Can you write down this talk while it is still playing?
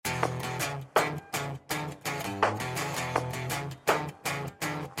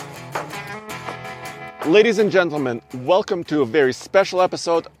Ladies and gentlemen, welcome to a very special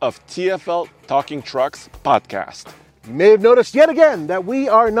episode of TFL Talking Trucks podcast. You may have noticed yet again that we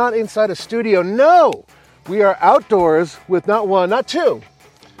are not inside a studio. No, we are outdoors with not one, not two,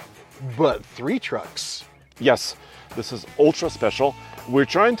 but three trucks. Yes, this is ultra special. We're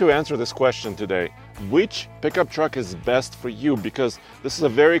trying to answer this question today. Which pickup truck is best for you? Because this is a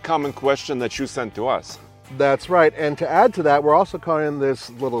very common question that you sent to us. That's right. And to add to that, we're also calling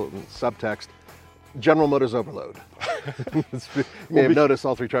this little subtext General Motors Overload. You may have noticed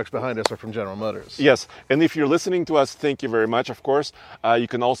all three trucks behind us are from General Motors. Yes, and if you're listening to us, thank you very much, of course. You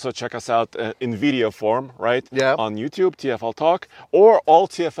can also check us out in video form, right? Yeah. On YouTube, TFL Talk, or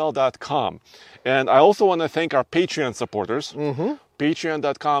alltfl.com. And I also want to thank our Patreon supporters.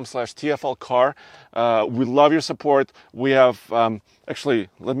 Patreon.com/TFLcar. We love your support. We have, actually,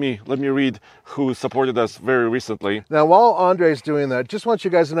 let me read who supported us very recently. Now, while Andre's doing that, just want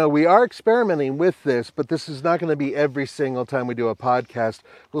you guys to know we are experimenting with this, but this is not going to be every single time we do a podcast.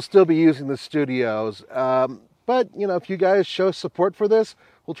 We'll still be using the studios. But, you know, if you guys show support for this,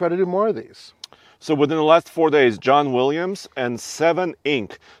 we'll try to do more of these. So within the last 4 days, John Williams and 7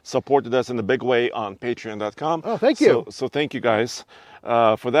 Inc. supported us in a big way on Patreon.com. Oh, thank you. So thank you guys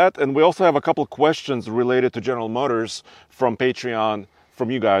for that. And we also have a couple questions related to General Motors from Patreon, from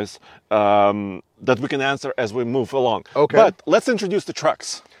you guys, that we can answer as we move along. Okay. But let's introduce the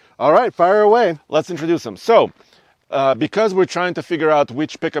trucks. All right, fire away. Let's introduce them. So, because we're trying to figure out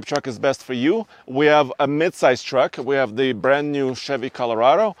which pickup truck is best for you, we have a midsize truck. We have the brand new Chevy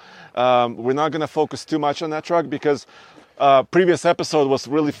Colorado. We're not going to focus too much on that truck because previous episode was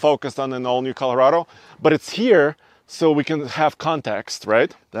really focused on an all-new Colorado. But it's here so we can have context,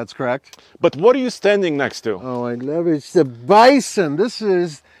 right? That's correct. But what are you standing next to? Oh, I love it. It's the Bison. This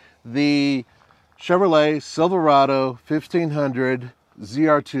is the Chevrolet Silverado 1500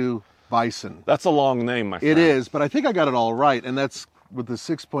 ZR2 Bison. That's a long name, my friend. It is, but I think I got it all right, and that's with the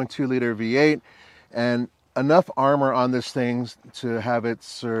 6.2 liter V8 and enough armor on this thing to have it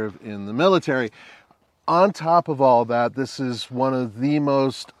serve in the military. On top of all that, this is one of the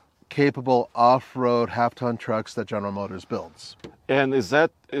most capable off-road half-ton trucks that General Motors builds. And is there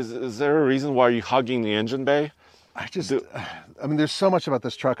a reason why you're hugging the engine bay? I mean, there's so much about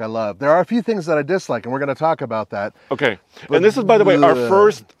this truck I love. There are a few things that I dislike, and we're going to talk about that. Okay. And this is, by the way, our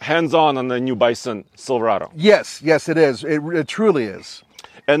first hands-on on the new Bison Silverado. Yes, it is. It truly is.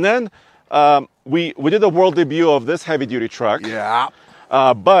 And then we did a world debut of this heavy-duty truck. Yeah.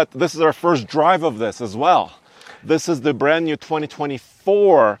 But this is our first drive of this as well. This is the brand new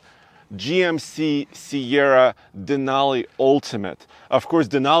 2024 GMC Sierra Denali Ultimate. Of course,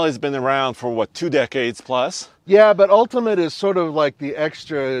 Denali has been around for, 2 decades plus? Yeah, but Ultimate is sort of like the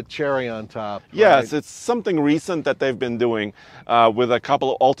extra cherry on top. Yes, right? it's something recent that they've been doing with a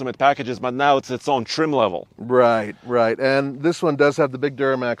couple of Ultimate packages, but now it's its own trim level. Right. And this one does have the big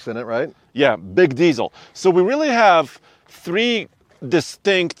Duramax in it, right? Yeah, big diesel. So we really have 3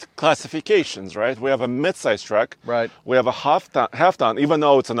 distinct classifications, right? We have a mid-size truck. Right. We have a half-ton, even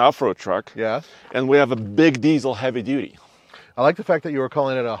though it's an off-road truck. Yeah. And we have a big diesel heavy duty. I like the fact that you were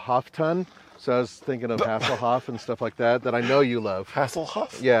calling it a Hoff-ton. So I was thinking of Hasselhoff and stuff like that I know you love.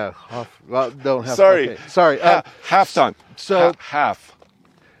 Hasselhoff? Yeah. Hoff. Well, don't have. Sorry. Okay. Sorry. Half-ton. So half.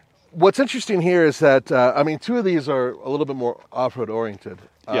 What's interesting here is that, 2 of these are a little bit more off-road oriented.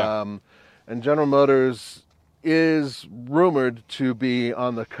 Yeah. And General Motors is rumored to be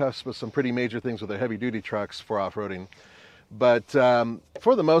on the cusp of some pretty major things with their heavy-duty trucks for off-roading. But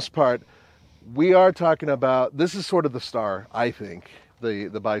for the most part, we are talking about, this is sort of the star, I think, the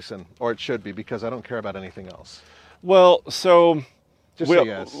Bison, or it should be, because I don't care about anything else. Well, so... Just say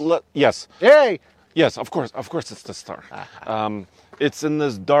yes. Yes. Hey! Yes, of course it's the star. It's in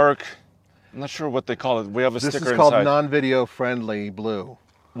this dark, I'm not sure what they call it. We have a sticker inside. This is called non-video friendly blue.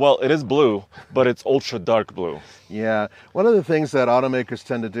 Well, it is blue, but it's ultra dark blue. Yeah. One of the things that automakers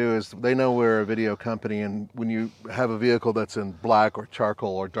tend to do is they know we're a video company, and when you have a vehicle that's in black or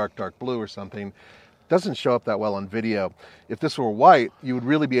charcoal or dark blue or something, doesn't show up that well on video. If this were white, you would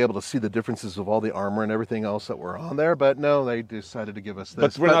really be able to see the differences of all the armor and everything else that were on there. But no, they decided to give us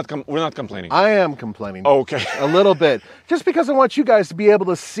this. But we're not complaining. I am complaining. Okay. A little bit. Just because I want you guys to be able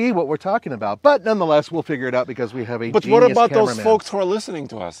to see what we're talking about. But nonetheless, we'll figure it out because we have a But genius what about cameraman. those folks who are listening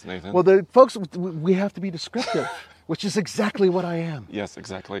to us, Nathan? Well, the folks, we have to be descriptive, which is exactly what I am. Yes,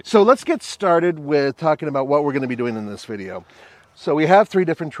 exactly. So let's get started with talking about what we're going to be doing in this video. So we have 3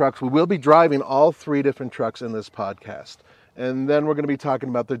 different trucks. We will be driving all 3 different trucks in this podcast. And then we're going to be talking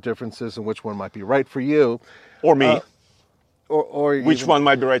about the differences and which one might be right for you. Or me. Or which one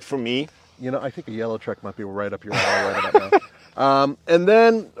might be right for me? You know, I think a yellow truck might be right up your alley right about now. And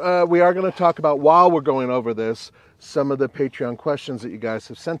then we are going to talk about, while we're going over this, some of the Patreon questions that you guys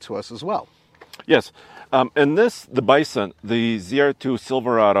have sent to us as well. Yes. And this, the Bison, the ZR2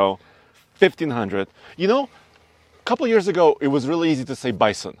 Silverado 1500, you know, a couple years ago, it was really easy to say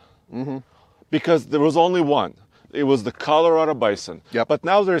Bison. Because there was only one. It was the Colorado Bison. Yep. But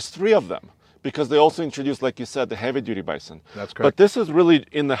now there's 3 of them, because they also introduced, like you said, the heavy-duty Bison. That's correct. But this is really,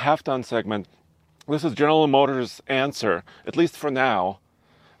 in the half-ton segment, this is General Motors' answer, at least for now.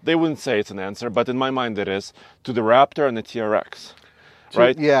 They wouldn't say it's an answer, but in my mind it is, to the Raptor and the TRX,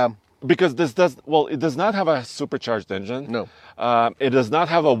 right? Yeah. Because this it does not have a supercharged engine. No. It does not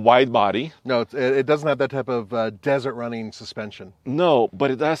have a wide body. No, it doesn't have that type of desert running suspension. No, but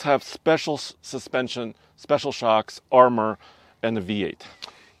it does have special suspension, special shocks, armor, and a V8.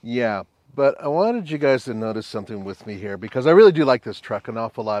 Yeah, but I wanted you guys to notice something with me here, because I really do like this truck an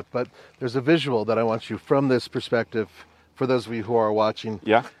awful lot, but there's a visual that I want you from this perspective, for those of you who are watching.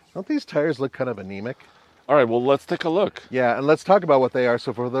 Yeah? Don't these tires look kind of anemic? All right, well, let's take a look. Yeah, and let's talk about what they are.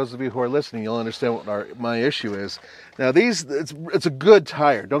 So for those of you who are listening, you'll understand what my issue is. Now, it's a good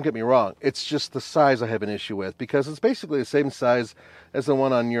tire, don't get me wrong. It's just the size I have an issue with, because it's basically the same size as the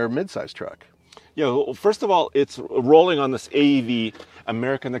one on your midsize truck. Yeah, well, first of all, it's rolling on this AEV,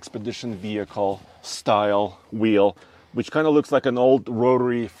 American Expedition Vehicle style wheel, which kind of looks like an old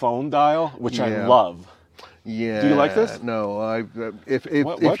rotary phone dial, which I love. Yeah. Do you like this? No. If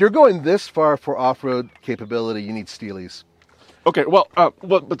What? you're going this far for off-road capability, you need Steelies. Okay, well,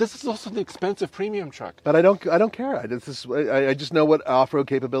 but this is also an expensive premium truck. But I don't care. I just know what off-road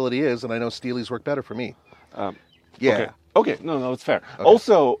capability is, and I know Steelies work better for me. Yeah. Okay. No, it's fair. Okay.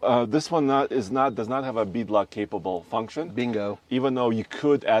 Also, this one does not have a beadlock capable function. Bingo. Even though you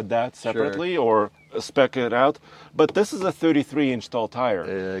could add that separately or spec it out, but this is a 33-inch tall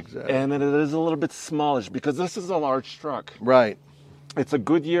tire. Exactly. And it is a little bit smallish because this is a large truck. Right. It's a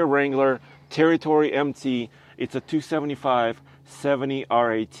Goodyear Wrangler Territory MT. It's a 275/70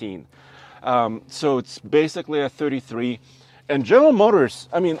 R18. So it's basically a 33. And General Motors,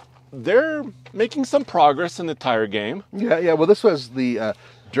 I mean, they're making some progress in the tire game. Yeah. Well, this was the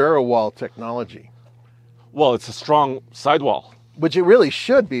Durawall technology. Well, it's a strong sidewall. Which it really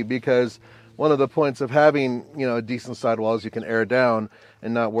should be, because one of the points of having, a decent sidewall is you can air down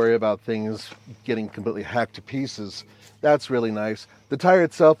and not worry about things getting completely hacked to pieces. That's really nice. The tire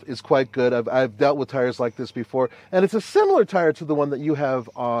itself is quite good. I've dealt with tires like this before, and it's a similar tire to the one that you have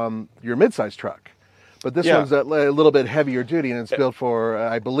on your midsize truck. But this one's a little bit heavier duty, and it's built for,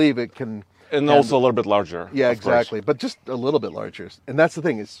 I believe it can... And also a little bit larger. Yeah, exactly. But just a little bit larger. And that's the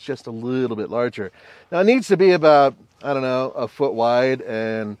thing, it's just a little bit larger. Now, it needs to be about, I don't know, a foot wide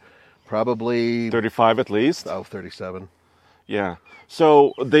and probably... 35 at least. 37. Yeah.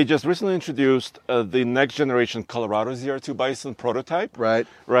 So they just recently introduced the next generation Colorado ZR2 Bison prototype. Right.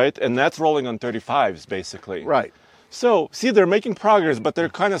 Right. And that's rolling on 35s, basically. Right. So, see, they're making progress, but they're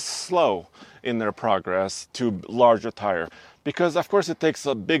kind of slow in their progress to larger tire. Because, of course, it takes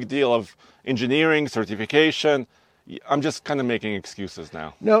a big deal of engineering, certification. I'm just kind of making excuses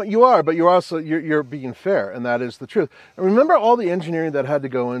now. No, you are, but you're being fair, and that is the truth. And remember all the engineering that had to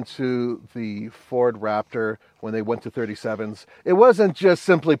go into the Ford Raptor when they went to 37s? It wasn't just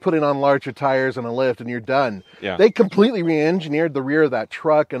simply putting on larger tires and a lift and you're done. Yeah. They completely re-engineered the rear of that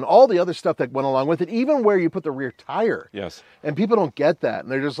truck and all the other stuff that went along with it, even where you put the rear tire. Yes. And people don't get that.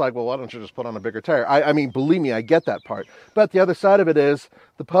 And they're just like, well, why don't you just put on a bigger tire? I mean, believe me, I get that part. But the other side of it is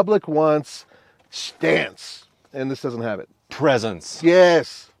the public wants stance. And this doesn't have it. Presence.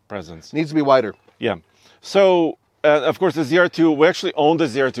 Yes. Presence. Needs to be wider. Yeah. So, of course, the ZR2, we actually owned the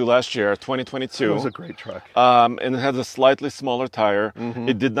ZR2 last year, 2022. It was a great truck. And it has a slightly smaller tire. Mm-hmm.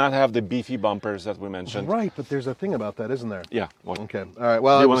 It did not have the beefy bumpers that we mentioned. Right, but there's a thing about that, isn't there? Yeah. Well, okay. All right.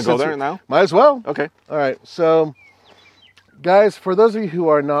 Well, do you want to go there now? Might as well. Okay. All right. So, guys, for those of you who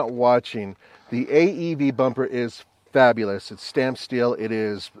are not watching, the AEV bumper is fabulous. It's stamped steel. It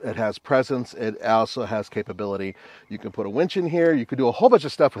has presence. It also has capability. You can put a winch in here. You can do a whole bunch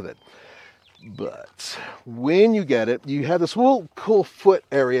of stuff with it. But when you get it, you have this whole cool foot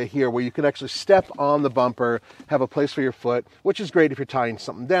area here where you can actually step on the bumper, have a place for your foot, which is great if you're tying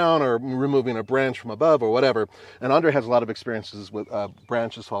something down or removing a branch from above or whatever. And Andre has a lot of experiences with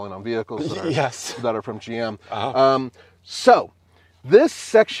branches falling on vehicles that are, yes. that are from GM. Uh-huh. So this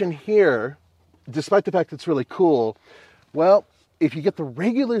section here, despite the fact it's really cool, well, if you get the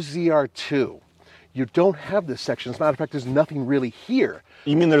regular ZR2, you don't have this section. As a matter of fact, there's nothing really here.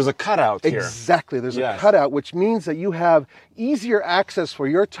 You mean there's a cutout here? Exactly. There's a Yes. cutout, which means that you have easier access for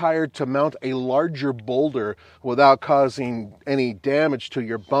your tire to mount a larger boulder without causing any damage to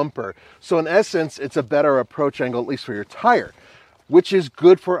your bumper. So in essence, it's a better approach angle, at least for your tire, which is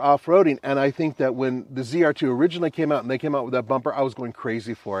good for off-roading. And I think that when the ZR2 originally came out and they came out with that bumper, I was going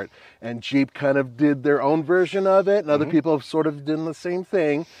crazy for it. And Jeep kind of did their own version of it, and other people have sort of done the same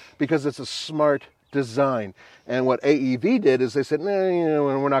thing because it's a smart design. And what AEV did is they said,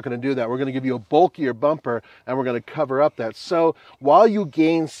 no, we're not going to do that. We're going to give you a bulkier bumper and we're going to cover up that. So while you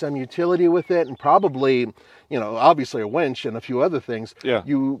gain some utility with it and probably, obviously a winch and a few other things,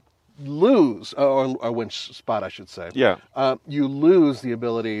 you lose, or a winch spot, I should say. Yeah. You lose the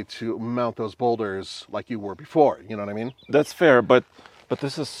ability to mount those boulders like you were before. You know what I mean? That's fair, but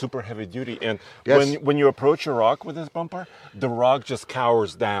this is super heavy duty, and when you approach a rock with this bumper, the rock just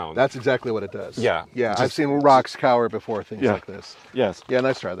cowers down. That's exactly what it does. Yeah. I've seen rocks cower before, things like this. Yes. Yeah,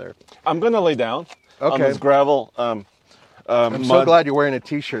 nice try there. I'm gonna lay down on Okay. this gravel. I'm mud. so glad you're wearing a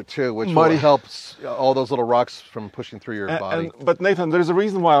t-shirt too, which Muddy. will help all those little rocks from pushing through your body. But Nathan, there's a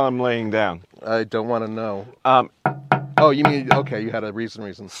reason why I'm laying down. I don't want to know. Oh, you mean, okay, you had a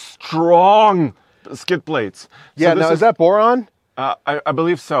reason. Strong skid plates. Yeah, now is that boron? I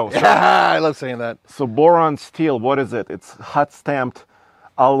believe so. I love saying that. So boron steel, what is it? It's hot stamped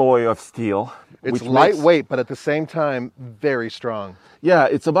alloy of steel. It's which lightweight, but at the same time, very strong. Yeah,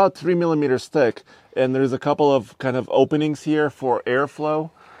 it's about 3 millimeters thick, and there's a couple of kind of openings here for airflow,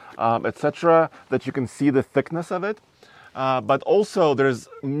 etc., that you can see the thickness of it. But also, there's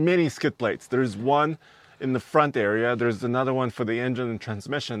many skid plates. There's one in the front area. There's another one for the engine and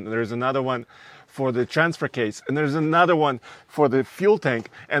transmission. There's another one for the transfer case, and there's another one for the fuel tank,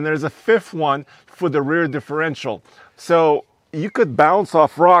 and there's a fifth one for the rear differential. So you could bounce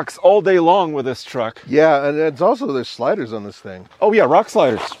off rocks all day long with this truck. Yeah, and it's also, there's sliders on this thing. Oh yeah, rock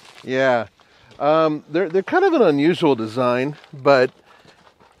sliders. Yeah. They're kind of an unusual design, but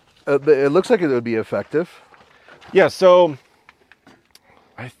it looks like it would be effective. Yeah, so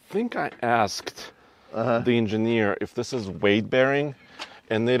I think I asked the engineer if this is weight bearing,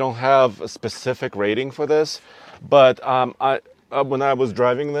 and they don't have a specific rating for this. But when I was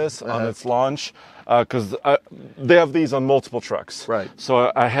driving this on its launch, because they have these on multiple trucks. Right.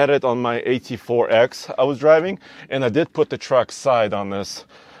 So I had it on my AT4X I was driving, and I did put the truck side on this,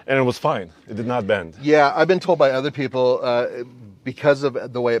 and it was fine. It did not bend. Yeah, I've been told by other people, because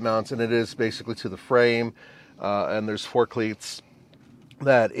of the way it mounts, and it is basically to the frame, and there's 4 cleats,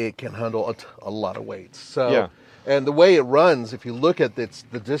 that it can handle a lot of weight. So, yeah. And the way it runs, if you look at the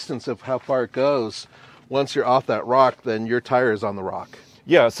distance of how far it goes, once you're off that rock, then your tire is on the rock.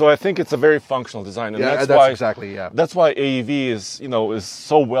 Yeah, so I think it's a very functional design, and Yeah, that's why exactly, yeah. That's why AEV is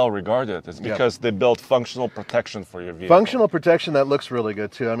so well regarded. It's because they built functional protection for your vehicle. Functional protection that looks really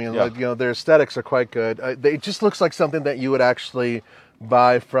good too. I mean, their aesthetics are quite good. It just looks like something that you would actually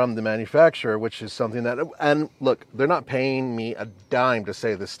buy from the manufacturer, which is something that. And look, they're not paying me a dime to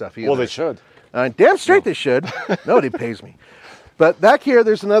say this stuff either. Well, they should. Damn straight they should. Nobody pays me. But back here,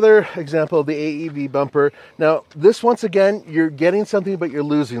 there's another example of the AEV bumper. Now, this, once again, you're getting something, but you're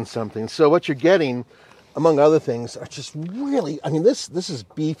losing something. So what you're getting, among other things, are just really, I mean, this is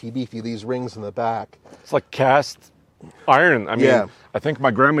beefy, these rings in the back. It's like cast iron. I mean, Yeah. I think my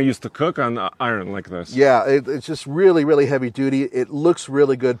grandma used to cook on iron like this. Yeah, it's just really, really heavy duty. It looks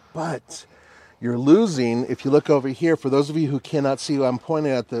really good, but you're losing, if you look over here, for those of you who cannot see, I'm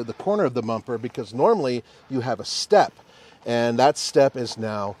pointing at the corner of the bumper, because normally you have a step. And that step is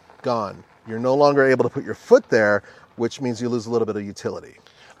now gone. You're no longer able to put your foot there, which means you lose a little bit of utility.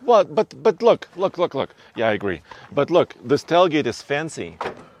 Well, but look. Yeah, I agree. But look, this tailgate is fancy.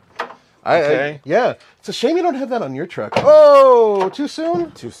 Okay. Yeah. It's a shame you don't have that on your truck. Oh, too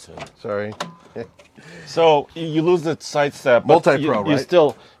soon? Too soon. Sorry. So you lose the side step. but Multi-Pro, you right?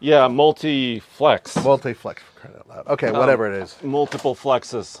 still, yeah, multi-flex. Multi-flex, for crying out loud. Okay, whatever it is. Multiple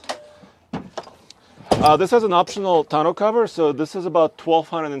flexes. This has an optional tonneau cover, so this is about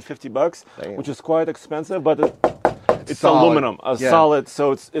 $1,250, Damn. which is quite expensive, but it's Solid. aluminum, Yeah. solid,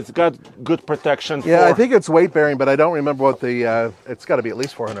 so it's got good protection. Yeah, for, I think it's weight bearing, but I don't remember what the. It's got to be at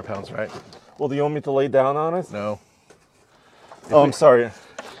least 400 pounds, right? Well, do you want me to lay down on it? No. Oh, I'm sorry.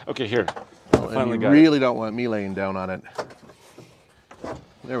 Okay, here. And Finally you got really don't want me laying down on it.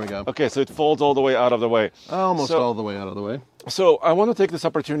 There we go. Okay, so it folds all the way out of the way. Almost So- all the way out of the way. So I want to take this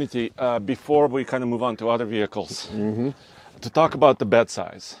opportunity before we kind of move on to other vehicles to talk about the bed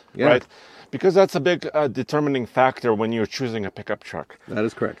size, Yeah. right? Because that's a big determining factor when you're choosing a pickup truck. That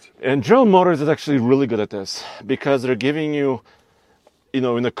is correct. And General Motors is actually really good at this because they're giving you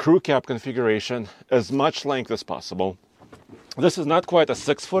in a crew cab configuration, as much length as possible. This is not quite a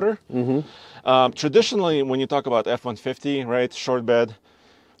 6-footer. Traditionally, when you talk about F-150, right, short bed,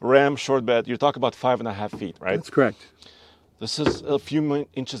 Ram short bed, you talk about 5.5 feet, right? That's correct. This is a few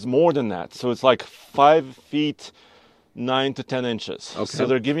inches more than that. So it's like 5 feet, 9 to 10 inches. Okay. So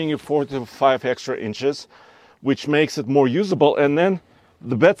they're giving you 4 to 5 extra inches, which makes it more usable. And then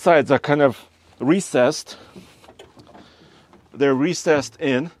the bed sides are kind of recessed. They're recessed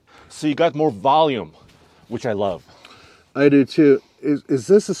in, so you got more volume, which I love. I do too. Is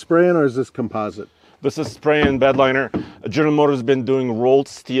this a spray-in or is this composite? This is spray-in bed liner. General Motors has been doing rolled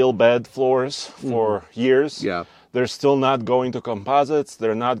steel bed floors for years. Yeah. They're still not going to composites.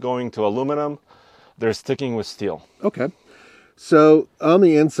 They're not going to aluminum. They're sticking with steel. Okay. So on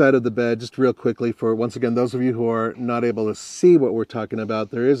the inside of the bed, just real quickly for, once again, those of you who are not able to see what we're talking about,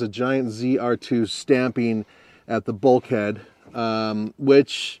 there is a giant ZR2 stamping at the bulkhead,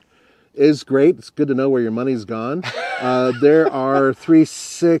 which is great. It's good to know where your money's gone. There are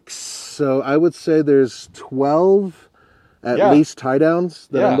 3/6, so I would say there's 12 at least tie downs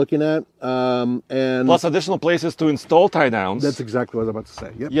that I'm looking at. And plus additional places to install tie downs. That's exactly what I was about to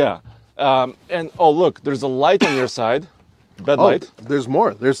say. Yep. Yeah. And oh, look, there's a light on your side, bed light. There's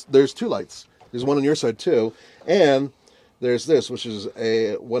more. There's 2 lights. There's one on your side too. And there's this, which is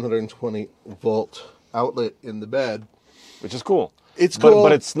a 120 volt outlet in the bed. Which is cool. It's cool.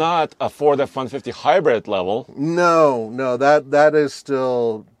 But it's not a Ford F-150 hybrid level. No, that is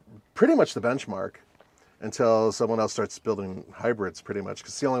still pretty much the benchmark until someone else starts building hybrids, pretty much,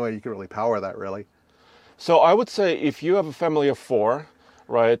 because it's the only way you can really power that, really. So I would say if you have a family of 4,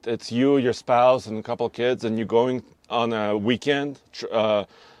 right, it's you, your spouse, and a couple of kids, and you're going on a weekend,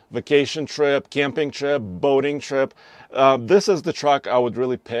 vacation trip, camping trip, boating trip, this is the truck I would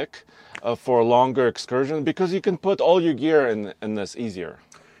really pick for a longer excursion, because you can put all your gear in this easier.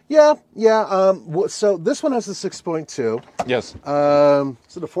 Yeah. So this one has a 6.2. Yes.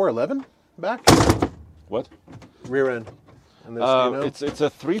 Is it a 411 back? What? Rear end. And this, It's a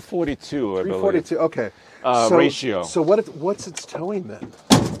 342, I believe. 342. Okay. Ratio. So what's its towing then?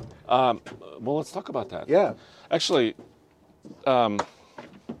 Well, let's talk about that. Yeah. Actually,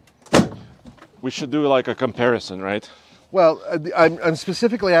 we should do like a comparison, right? Well, I'm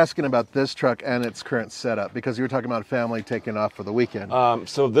specifically asking about this truck and its current setup, because you were talking about a family taking off for the weekend.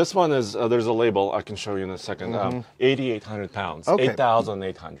 So this one is, there's a label I can show you in a second, 8,800 pounds, Okay.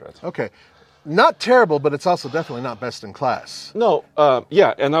 8,800. Okay. Not terrible, but it's also definitely not best in class. No,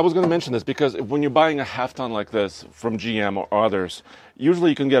 yeah, and I was going to mention this because when you're buying a half-ton like this from GM or others,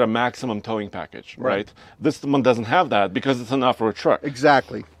 usually you can get a maximum towing package, right? This one doesn't have that because it's an off-road truck.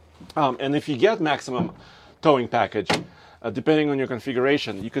 Exactly. And if you get maximum towing package, depending on your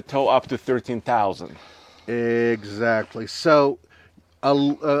configuration, you could tow up to 13,000. Exactly. So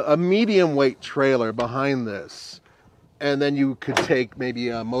a medium weight trailer behind this, and then you could take maybe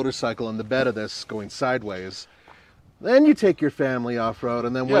a motorcycle in the bed of this going sideways. Then you take your family off-road,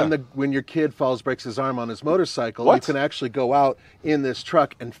 and then when your kid breaks his arm on his motorcycle, you can actually go out in this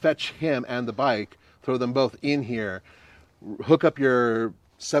truck and fetch him and the bike, throw them both in here, hook up your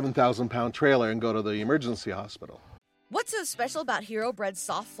 7,000-pound trailer, and go to the emergency hospital. What's so special about Hero Bread's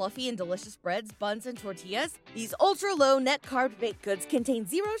soft, fluffy, and delicious breads, buns, and tortillas? These ultra-low net-carb baked goods contain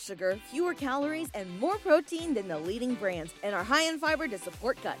 0 sugar, fewer calories, and more protein than the leading brands, and are high in fiber to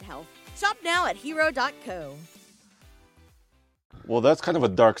support gut health. Shop now at hero.co. Well, that's kind of a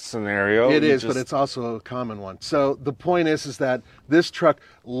dark scenario. It is, but it's also a common one. So the point is that this truck,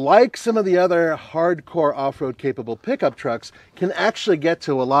 like some of the other hardcore off-road capable pickup trucks, can actually get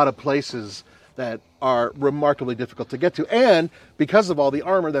to a lot of places that are remarkably difficult to get to. And because of all the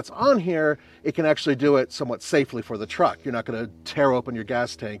armor that's on here, it can actually do it somewhat safely for the truck. You're not going to tear open your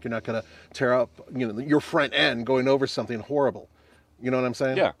gas tank. You're not going to tear up, your front end going over something horrible. You know what I'm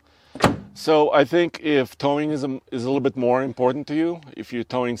saying? Yeah. So I think if towing is a little bit more important to you, if you're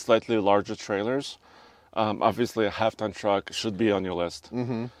towing slightly larger trailers, obviously a half-ton truck should be on your list.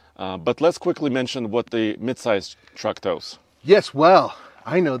 But let's quickly mention what the midsize truck tows. Yes, well,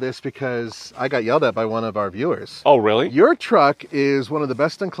 I know this because I got yelled at by one of our viewers. Oh, really? Your truck is one of the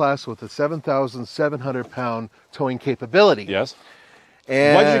best in class with a 7,700-pound towing capability. Yes.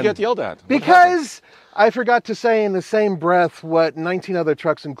 And why did you get yelled at? Because I forgot to say in the same breath what 19 other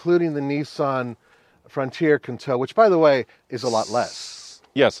trucks, including the Nissan Frontier, can tow, which, by the way, is a lot less.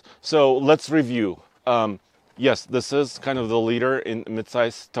 Yes. So let's review. Yes, this is kind of the leader in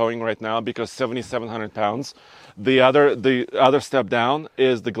midsize towing right now because 7,700 pounds. The other step down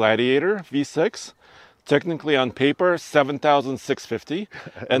is the Gladiator V6. Technically on paper, 7,650.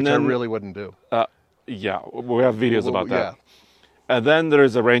 And then I really wouldn't do. Yeah, we have videos about that. And then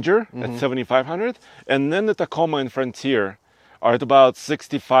there's a Ranger at 7,500. And then the Tacoma and Frontier are at about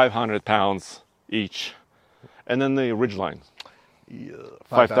 6,500 pounds each. And then the Ridgeline,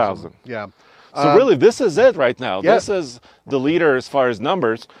 5,000. Yeah. So really, this is it right now. Yeah. This is the leader as far as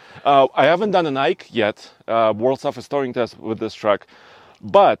numbers. I haven't done an Ike yet, World Toughest Towing Test with this truck.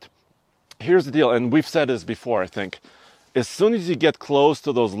 But here's the deal, and we've said this before, I think. As soon as you get close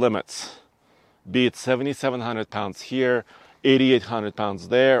to those limits, be it 7,700 pounds here, 8,800 pounds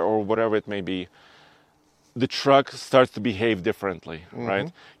there, or whatever it may be, the truck starts to behave differently,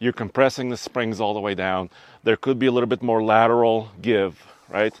 right? You're compressing the springs all the way down. There could be a little bit more lateral give,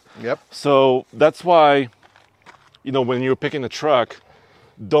 right? Yep. So that's why, when you're picking a truck,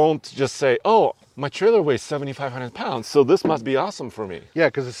 don't just say, oh, my trailer weighs 7,500 pounds, so this must be awesome for me. Yeah,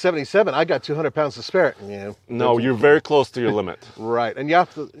 because it's 77. I got 200 pounds to spare. No, you're very close to your limit. Right. And you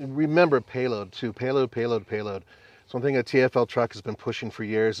have to remember payload, too. Payload. So one thing a TFL truck has been pushing for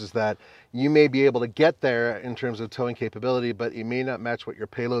years is that you may be able to get there in terms of towing capability, but it may not match what your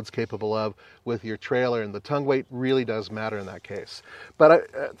payload's capable of with your trailer, and the tongue weight really does matter in that case. But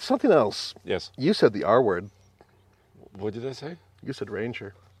something else. Yes. You said the R word. What did I say? You said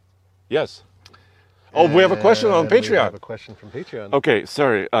Ranger. Yes. Oh, we have a question on And we Patreon. have a question from Patreon. Okay,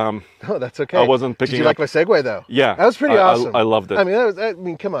 sorry. Oh, that's okay. I wasn't picking Did you like my segue, though? Yeah. That was pretty awesome. I loved it. I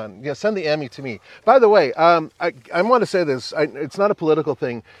mean, come on. Yeah, send the Emmy to me. By the way, I want to say this. It's not a political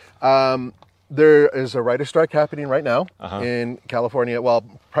thing. There is a writer's strike happening right now in California. Well,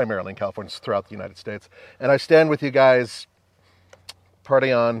 primarily in California, it's throughout the United States. And I stand with you guys.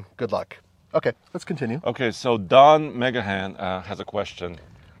 Party on. Good luck. Okay, let's continue. Okay, so Don Megahan has a question.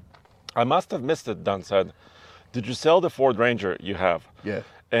 I must have missed it, Don said. Did you sell the Ford Ranger you have? Yeah.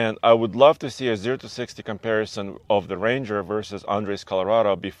 And I would love to see a 0 to 60 comparison of the Ranger versus Andres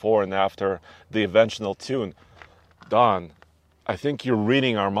Colorado before and after the eventual tune. Don, I think you're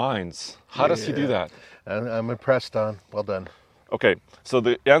reading our minds. How does he do that? I'm impressed, Don. Well done. Okay, so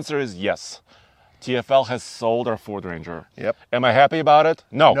the answer is yes. TFL has sold our Ford Ranger. Yep. Am I happy about it?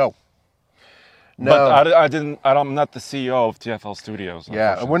 No. No. But I'm not the CEO of TFL Studios.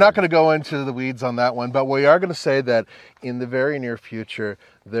 Yeah, we're not going to go into the weeds on that one, but we are going to say that in the very near future,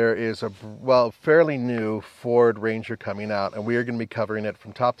 there is a, fairly new Ford Ranger coming out, and we are going to be covering it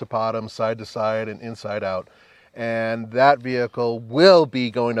from top to bottom, side to side, and inside out. And that vehicle will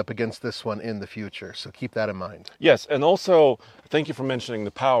be going up against this one in the future, so keep that in mind. Yes, and also, thank you for mentioning the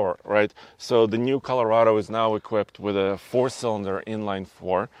power, right? So the new Colorado is now equipped with a 4-cylinder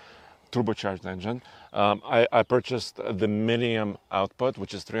inline-4 turbocharged engine. I purchased the medium output,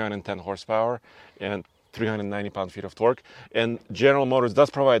 which is 310 horsepower and 390 pound-feet of torque. And General Motors does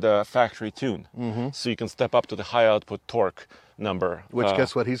provide a factory tune, so you can step up to the high output torque number. Which,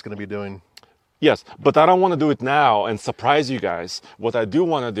 guess what he's going to be doing? Yes, but I don't want to do it now and surprise you guys. What I do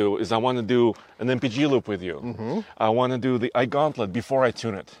want to do is I want to do an MPG loop with you. I want to do the iGauntlet before I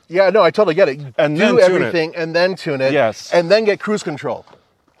tune it. Yeah, no, I totally get it. And do then tune everything and then tune it. Yes. And then get cruise control.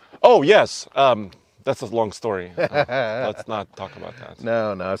 Oh, yes. That's a long story. Let's not talk about that.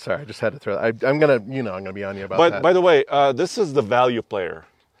 No, sorry. I just had to throw that. I'm going to be on you about that. By the way, this is the value player.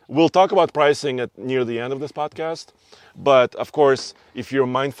 We'll talk about pricing at near the end of this podcast. But, of course, if you're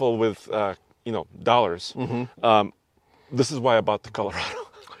mindful with, dollars, this is why I bought the Colorado.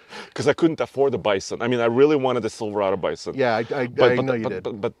 Because I couldn't afford the Bison. I mean, I really wanted the Silverado Bison. Yeah, I know you did.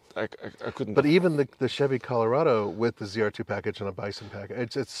 But I couldn't. But even the Chevy Colorado with the ZR2 package and a Bison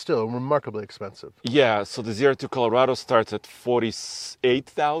package, it's still remarkably expensive. Yeah, so the ZR2 Colorado starts at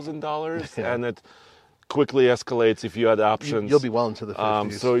 $48,000, and it quickly escalates if you add options. You'll be well into the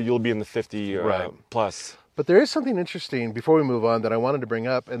 50s. So you'll be in the 50 plus. But there is something interesting before we move on that I wanted to bring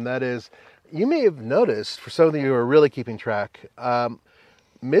up, and that is, you may have noticed, for some of you who are really keeping track,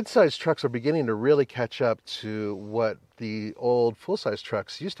 mid-size trucks are beginning to really catch up to what the old full-size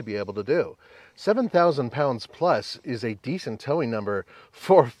trucks used to be able to do. 7,000 pounds plus is a decent towing number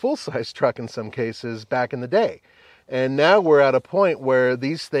for a full-size truck in some cases back in the day. And now we're at a point where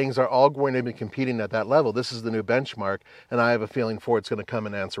these things are all going to be competing at that level. This is the new benchmark, and I have a feeling Ford's going to come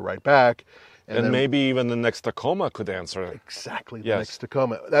and answer right back. And then, maybe even the next Tacoma could answer it. Exactly, the next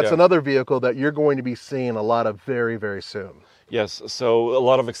Tacoma. That's another vehicle that you're going to be seeing a lot of very, very soon. Yes, so a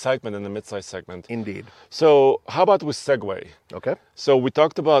lot of excitement in the midsize segment. Indeed. So how about with Segway? Okay. So we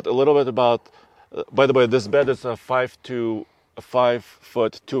talked about a little bit about, by the way, this bed is a 5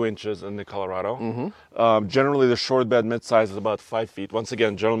 foot 2 inches in the Colorado. Generally, the short bed midsize is about 5 feet. Once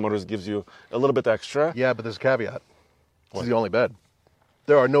again, General Motors gives you a little bit extra. Yeah, but there's a caveat. This is the only bed.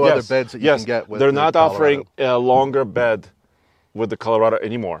 There are no other beds that you can get with They're the not Colorado. offering a longer bed with the Colorado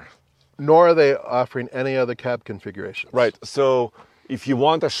anymore. Nor are they offering any other cab configurations. Right. So if you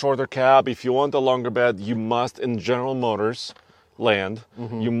want a shorter cab, if you want a longer bed, you must, in General Motors land,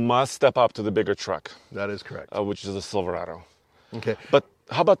 you must step up to the bigger truck. That is correct. Which is the Silverado. Okay. But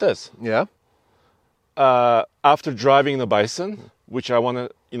how about this? Yeah. After driving the Bison, which I want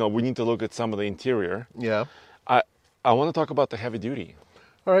to, we need to look at some of the interior. Yeah. I want to talk about the heavy duty.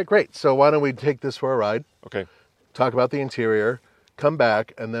 All right, great. So why don't we take this for a ride? Okay. Talk about the interior, come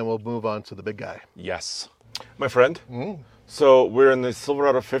back, and then we'll move on to the big guy. Yes. My friend, so we're in the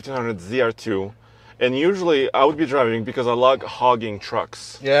Silverado 1500 ZR2, and usually I would be driving because I like hogging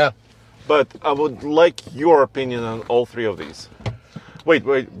trucks. Yeah. But I would like your opinion on all three of these. Wait,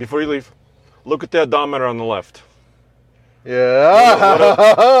 before you leave, look at the odometer on the left. Yeah.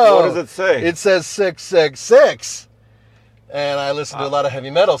 What does it say? It says 666. And I listen to a lot of heavy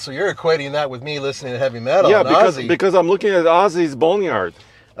metal, so you're equating that with me listening to heavy metal. Yeah, and because I'm looking at Ozzy's Boneyard.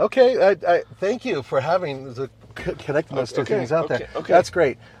 Okay, I thank you for connecting those two things out there. Okay. That's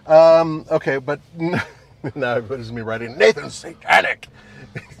great. Okay, but now it is me writing Nathan's satanic.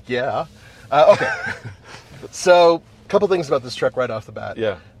 Yeah. Okay. So, a couple things about this truck right off the bat.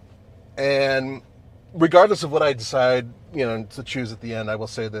 Yeah. And regardless of what I decide, to choose at the end, I will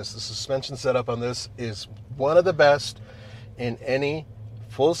say this: the suspension setup on this is one of the best in any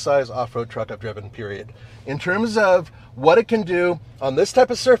full-size off-road truck I've driven, period. In terms of what it can do on this type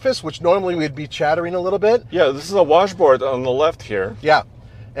of surface, which normally we'd be chattering a little bit. Yeah, this is a washboard on the left here. Yeah,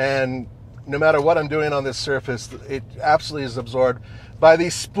 and no matter what I'm doing on this surface, it absolutely is absorbed by the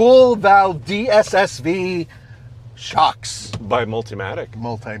spool valve DSSV shocks. By Multimatic.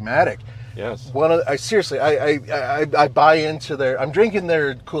 Multimatic. Yes. I buy into I'm drinking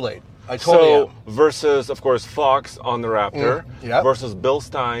their Kool-Aid. I totally am. Versus, of course, Fox on the Raptor. Yep. Versus Bill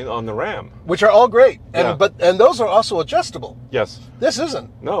Stein on the Ram. Which are all great. Yeah. And those are also adjustable. Yes. This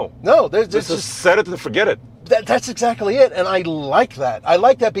isn't. No. This is set it and forget it. That's exactly it. And I like that. I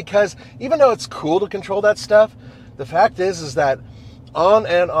like that because even though it's cool to control that stuff, the fact is that on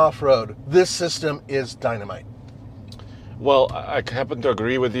and off road, this system is dynamite. Well, I happen to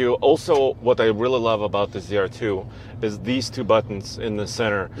agree with you. Also, what I really love about the ZR2 is these two buttons in the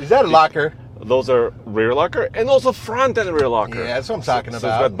center. Is that a locker? Those are rear locker and also front and rear locker. Yeah, that's what I'm talking So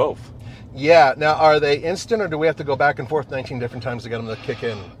about. it's got both. Yeah. Now, are they instant or do we have to go back and forth 19 different times to get them to kick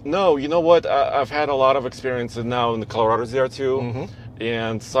in? No, you know what? I've had a lot of experience now in the Colorado ZR2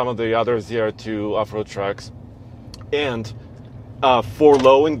 and some of the other ZR2 off-road trucks. And for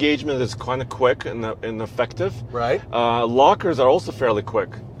low engagement, it's kind of quick and effective. Right. Lockers are also fairly quick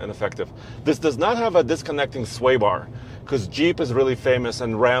and effective. This does not have a disconnecting sway bar because Jeep is really famous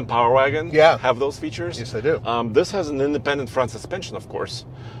and Ram Power Wagon have those features. Yes, they do. This has an independent front suspension, of course.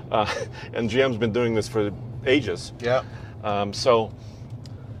 And GM's been doing this for ages. Yeah. So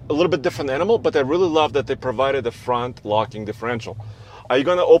a little bit different animal, but I really love that they provided a front locking differential. Are you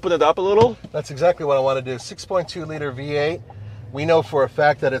going to open it up a little? That's exactly what I want to do. 6.2 liter V8. We know for a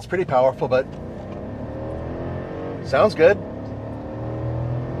fact that it's pretty powerful, but sounds good.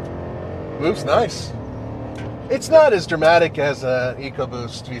 Moves nice. It's not as dramatic as an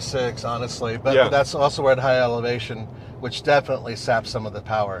EcoBoost V6, honestly, but that's also at high elevation, which definitely saps some of the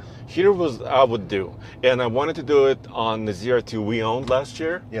power. Here was I would do, and I wanted to do it on the ZR2 we owned last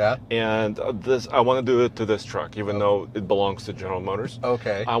year. Yeah. And I want to do it to this truck, even though it belongs to General Motors.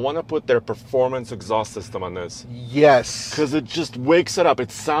 Okay. I want to put their performance exhaust system on this. Yes. Because it just wakes it up.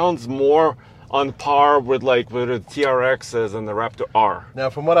 It sounds more on par with the TRXs and the Raptor R. Now,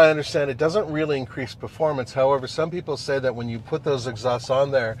 from what I understand, it doesn't really increase performance. However, some people say that when you put those exhausts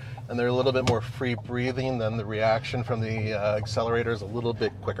on there and they're a little bit more free breathing, then the reaction from the accelerator is a little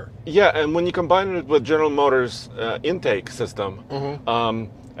bit quicker. Yeah, and when you combine it with General Motors intake system,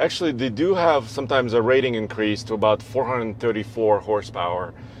 actually they do have sometimes a rating increase to about 434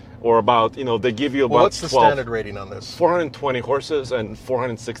 horsepower. Or about, they give you about what's the standard rating on this? 420 horses and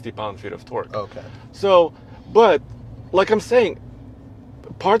 460 pound-feet of torque. Okay. So, but like I'm saying,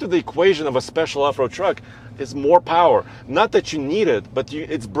 part of the equation of a special off-road truck is more power. Not that you need it, but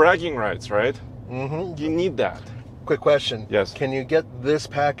it's bragging rights, right? Mm-hmm. You need that. Quick question. Yes. Can you get this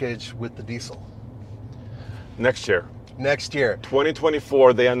package with the diesel? Next year. Next year.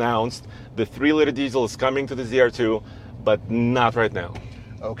 2024, they announced the 3-liter diesel is coming to the ZR2, but not right now.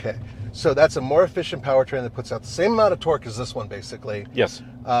 Okay, so that's a more efficient powertrain that puts out the same amount of torque as this one, basically. Yes.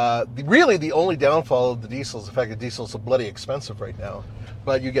 Really, the only downfall of the diesel is the fact that diesel is so bloody expensive right now.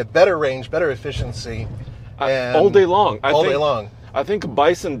 But you get better range, better efficiency. All day long. All day long. I think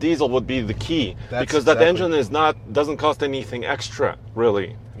Bison diesel would be the key because that engine doesn't cost anything extra,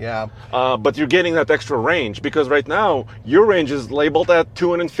 really. Yeah. But you're getting that extra range because right now your range is labeled at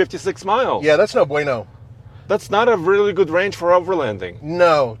 256 miles. Yeah, that's no bueno. That's not a really good range for overlanding.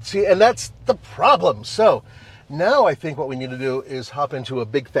 No. See, and that's the problem. So now I think what we need to do is hop into a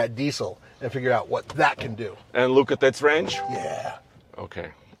big fat diesel and figure out what that can do. And look at its range? Yeah. Okay.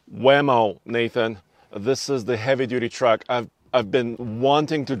 Whammo, Nathan. This is the heavy duty truck. I've been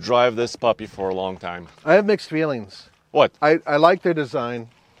wanting to drive this puppy for a long time. I have mixed feelings. What? I like their design.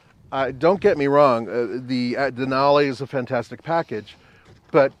 Don't get me wrong. The Denali is a fantastic package.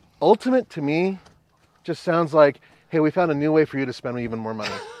 But Ultimate to me just sounds like, hey, we found a new way for you to spend even more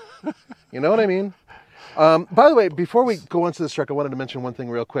money. You know what I mean? By the way, before we go on to this truck, I wanted to mention one thing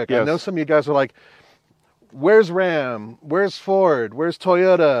real quick. Yes. I know some of you guys are like, where's Ram? Where's Ford? Where's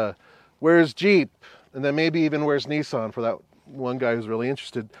Toyota? Where's Jeep? And then maybe even where's Nissan for that one guy who's really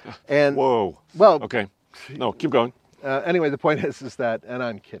interested. And Whoa. well, Okay. No, keep going. anyway, the point is that, and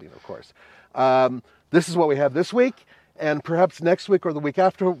I'm kidding, of course. This is what we have this week, and perhaps next week or the week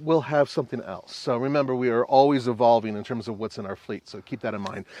after, we'll have something else. So remember, we are always evolving in terms of what's in our fleet, so keep that in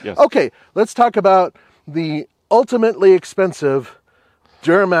mind. Yes. Okay, let's talk about the ultimately expensive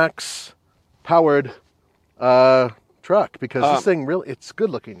Duramax powered truck, because this thing really, it's good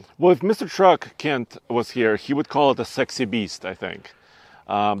looking. Well, if Mr. Truck Kent was here, he would call it a sexy beast, I think.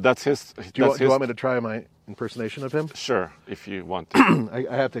 That's his... Do you want me to try my impersonation of him? Sure, if you want to.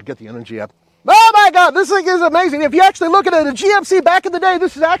 I have to get the energy up. Oh my God, this thing is amazing. If you actually look at it, a GMC back in the day,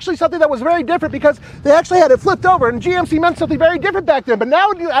 this is actually something that was very different because they actually had it flipped over, and GMC meant something very different back then, but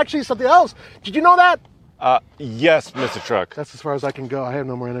now it's actually something else. Did you know that? Yes, Mr. Truck. That's as far as I can go. I have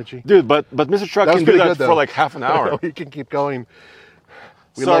no more energy. Dude, but Mr. Truck That was can do pretty that good, though. for like half an hour. You can keep going.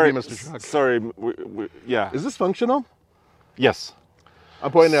 We Sorry, love you, Mr. Truck. Sorry, yeah. Is this functional? Yes.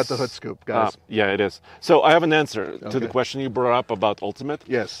 I'm pointing at the hood scoop, guys. Yeah, it is. So I have an answer to the Okay. question you brought up about Ultimate.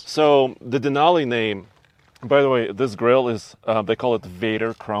 Yes. So the Denali name, by the way, this grill is, they call it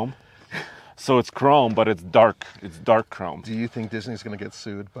Vader Chrome. So it's chrome, but it's dark. It's dark chrome. Do you think Disney's going to get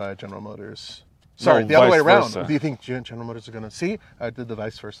sued by General Motors? Sorry, No, the other way vice around. versa. Do you think General Motors are going to... See, I did the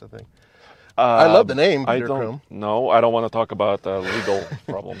vice versa thing. I love the name, I Vader don't. Chrome. No, I don't want to talk about legal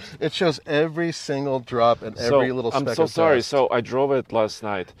problems. It shows every single drop and every little speck I'm so of sorry. dust. So I drove it last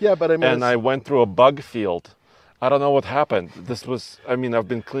night. Yeah, but I mean, and I went through a bug field. I don't know what happened. I've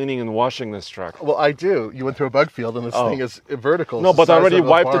been cleaning and washing this truck. Well, I do. You went through a bug field, and this thing is vertical. No, It's the but I size already of a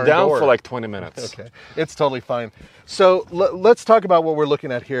wiped it barn down door. for like 20 minutes. Okay, it's totally fine. So let's talk about what we're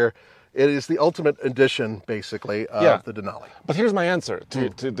looking at here. It is the ultimate edition, basically, of the Denali. But here's my answer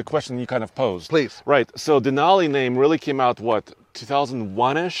to the question you kind of posed. Please. Right. So Denali name really came out,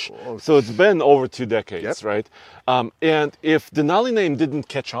 2001-ish? So it's been over 2 decades, Yep. right? And if Denali name didn't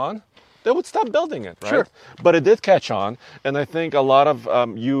catch on, they would stop building it, right? Sure. But it did catch on, and I think a lot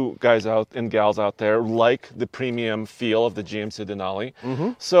of you guys and gals out there like the premium feel of the GMC Denali.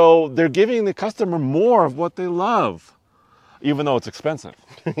 Mm-hmm. So they're giving the customer more of what they love, even though it's expensive.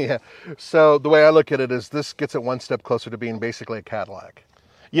 Yeah. So the way I look at it is this gets it one step closer to being basically a Cadillac.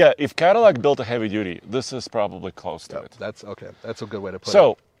 Yeah, if Cadillac built a heavy duty, this is probably close to it. That's okay. That's a good way to put it.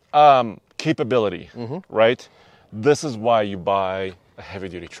 So, capability, right? This is why you buy a heavy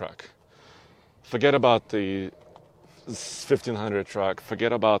duty truck. Forget about the 1500 truck,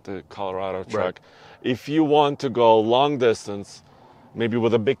 forget about the Colorado truck. Right. If you want to go long distance, maybe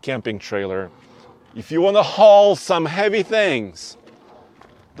with a big camping trailer, if you want to haul some heavy things,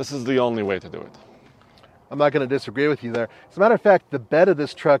 this is the only way to do it. I'm not going to disagree with you there. As a matter of fact, the bed of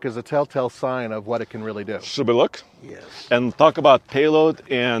this truck is a telltale sign of what it can really do. Should we look? Yes. And talk about payload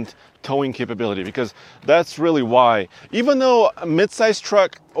and towing capability, because that's really why, even though a mid-size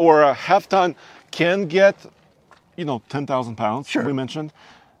truck or a half-ton can get, 10,000 pounds, Sure. we mentioned,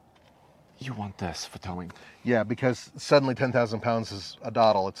 you want this for towing. Yeah, because suddenly 10,000 pounds is a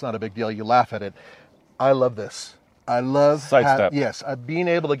doddle. It's not a big deal. You laugh at it. I love this. I love Sidestep. Yes, being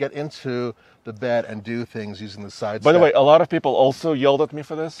able to get into the bed and do things using the side By the step. way, a lot of people also yelled at me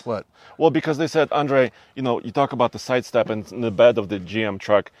for this. What? Well, because they said, Andre, you talk about the side step in the bed of the GM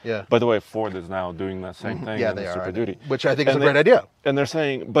truck. Yeah. By the way, Ford is now doing the same thing Yeah, in they the are. Super Duty. Which I think is And a great idea. And they're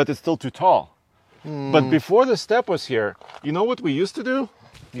saying, but it's still too tall. But before the step was here, you know what we used to do?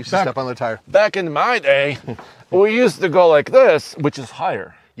 You used to step on the tire. Back in my day, we used to go like this, which is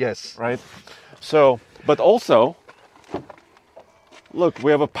higher, Yes. right? So, but also, look, we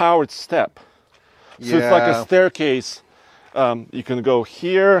have a powered step. So it's like a Yeah. staircase. You can go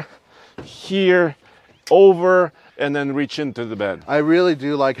here, over, and then reach into the bed. I really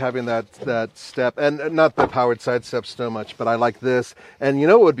do like having that step, and not the powered side step so much, but I like this. And you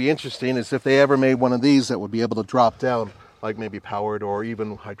know what would be interesting is if they ever made one of these that would be able to drop down, like maybe powered or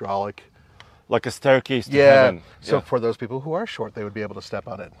even hydraulic. Like a staircase to heaven. So for those people who are short, they would be able to step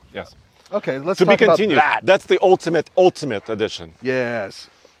on it. Yes. Okay, let's To be talk about continued. that. That's the ultimate edition. Yes.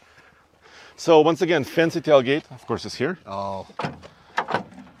 So once again, fancy tailgate, of course, is here. Oh.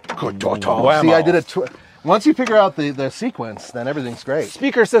 Whammo. See, I did it. Once you figure out the sequence, then everything's great.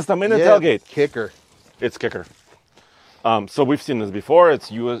 Speaker system in the tailgate. Kicker. It's kicker. So we've seen this before.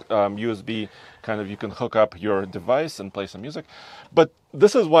 It's USB, kind of, you can hook up your device and play some music. But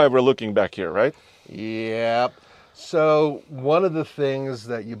this is why we're looking back here, right? Yep. So one of the things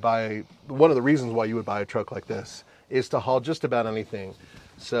that you buy, one of the reasons why you would buy a truck like this is to haul just about anything.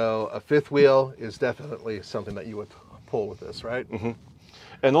 So a fifth wheel is definitely something that you would pull with this, right? Mm-hmm.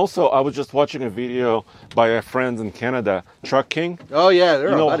 And also, I was just watching a video by our friends in Canada, Truck King. Oh yeah,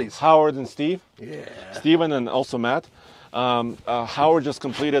 they're our buddies. Howard and Steve. Yeah. Steven and also Matt. Howard just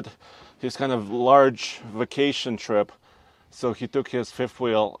completed his kind of large vacation trip. So he took his fifth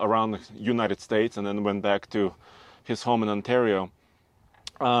wheel around the United States and then went back to his home in Ontario.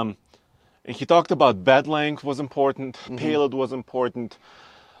 And he talked about bed length was important, payload was important,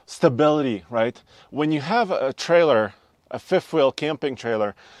 stability, right? When you have a trailer, a fifth wheel camping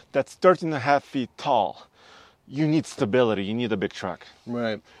trailer that's 13.5 feet tall, you need stability, you need a big truck.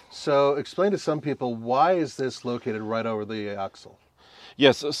 Right. So explain to some people, why is this located right over the axle?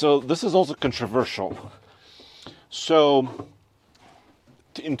 Yes, so this is also controversial. So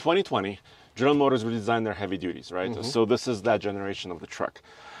in 2020, General Motors redesigned their heavy duties, right? So this is that generation of the truck.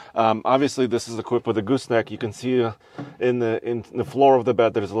 Obviously, this is equipped with a gooseneck. You can see in the floor of the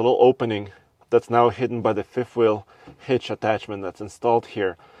bed, there's a little opening that's now hidden by the fifth wheel hitch attachment that's installed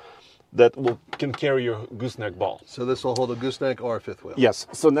here that can carry your gooseneck ball. So this will hold a gooseneck or a fifth wheel? Yes.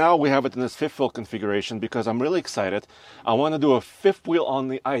 So now we have it in this fifth wheel configuration because I'm really excited. I want to do a fifth wheel on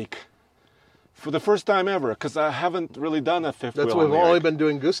the Ike for the first time ever because I haven't really done a fifth wheel on the Ike. That's why we've only been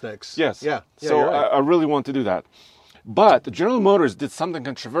doing goosenecks. Yes. Yeah. So right. I really want to do that. But General Motors did something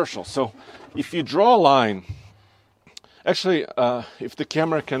controversial. So if you draw a line, actually, if the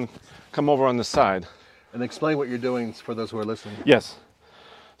camera can come over on the side. And explain what you're doing for those who are listening. Yes.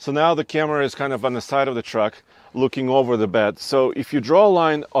 So now the camera is kind of on the side of the truck, looking over the bed. So if you draw a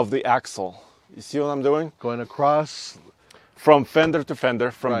line of the axle, you see what I'm doing? Going across. From fender to fender,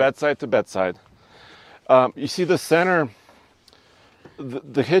 from Right. bedside to bedside. You see the center,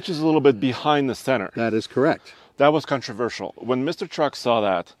 the hitch is a little bit behind the center. That is correct. That was controversial. When Mr. Truck saw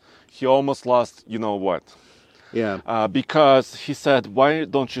that, he almost lost, you know what? Yeah. Because he said, why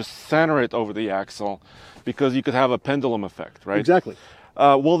don't you center it over the axle? Because you could have a pendulum effect, right? Exactly.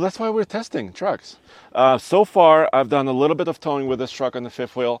 Well, that's why we're testing trucks. So far, I've done a little bit of towing with this truck on the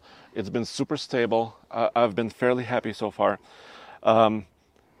fifth wheel. It's been super stable. I've been fairly happy so far.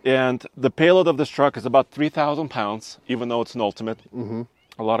 And the payload of this truck is about 3,000 pounds, even though it's an Ultimate.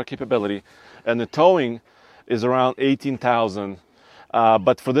 A lot of capability. And the towing is around 18,000.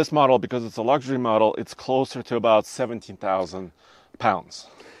 But for this model, because it's a luxury model, it's closer to about 17,000 pounds.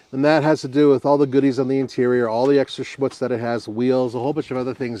 And that has to do with all the goodies on the interior, all the extra schmutz that it has, wheels, a whole bunch of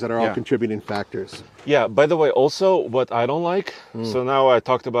other things that are all contributing factors. Yeah, by the way, also what I don't like, so now I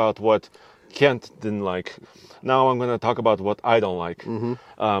talked about what Kent didn't like. Now I'm going to talk about what I don't like.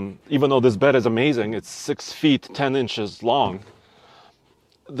 Even though this bed is amazing, it's 6 feet, 10 inches long.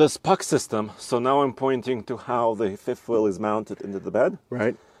 This puck system, so now I'm pointing to how the fifth wheel is mounted into the bed.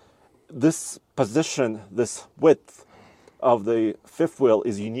 Right. This position, this width of the fifth wheel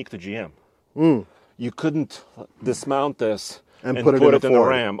is unique to GM. You couldn't dismount this and put it in a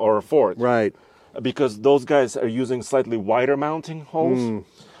Ram or a Ford. Right. Because those guys are using slightly wider mounting holes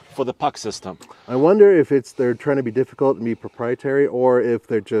for the puck system. I wonder if they're trying to be difficult and be proprietary, or if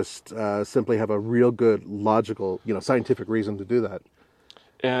they're just simply have a real good, logical, scientific reason to do that.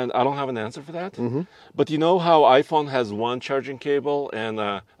 And I don't have an answer for that. But you know how iPhone has one charging cable and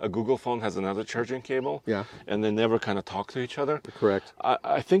a Google phone has another charging cable? Yeah. And they never kind of talk to each other? Correct.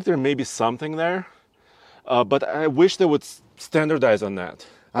 I think there may be something there, but I wish they would standardize on that.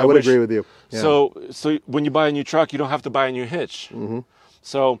 I would agree with you. Yeah. So when you buy a new truck, you don't have to buy a new hitch.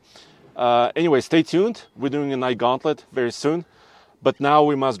 So anyway, stay tuned. We're doing a night gauntlet very soon. But now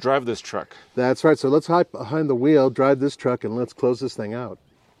we must drive this truck. That's right. So let's hop behind the wheel, drive this truck, and let's close this thing out.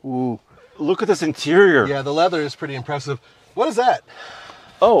 Ooh. Look at this interior. Yeah, the leather is pretty impressive. What is that?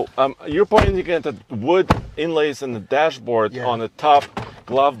 Oh, you're pointing at the wood inlays in the dashboard on the top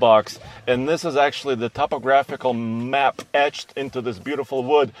glove box. And this is actually the topographical map etched into this beautiful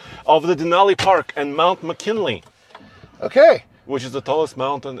wood of the Denali Park and Mount McKinley. Okay. which is the tallest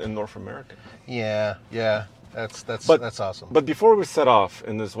mountain in North America. Yeah. That's awesome. But before we set off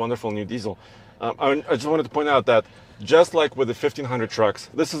in this wonderful new diesel, I just wanted to point out that just like with the 1500 trucks,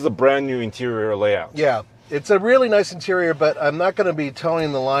 this is a brand new interior layout. Yeah, it's a really nice interior, but I'm not going to be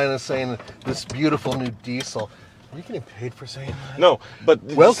towing the line and saying this beautiful new diesel. Are you getting paid for saying that? No, but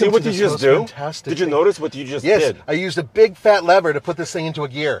did you see what you just do? Did you notice what you just did? Yes, I used a big fat lever to put this thing into a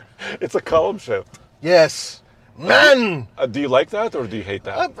gear. It's a column shift. Yes. Man! Do you like that or do you hate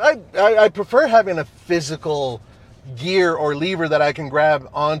that? I prefer having a physical gear or lever that I can grab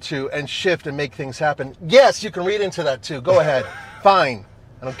onto and shift and make things happen. Yes, you can read into that too. Go ahead. Fine.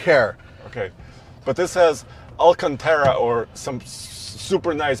 I don't care. Okay. But this has Alcantara or some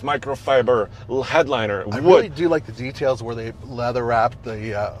super nice microfiber headliner. I really do like the details where they leather wrapped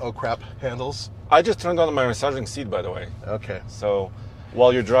the oh crap handles. I just turned on my massaging seat, by the way. Okay. So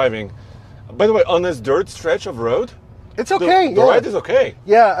while you're driving, by the way, on this dirt stretch of road, it's okay. The ride is okay.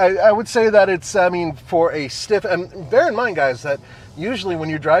 Yeah, I would say that it's, for a stiff, and bear in mind, guys, that usually when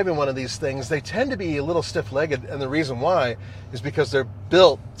you're driving one of these things, they tend to be a little stiff-legged, and the reason why is because they're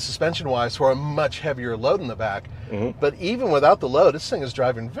built, suspension-wise, for a much heavier load in the back. Mm-hmm. But even without the load, this thing is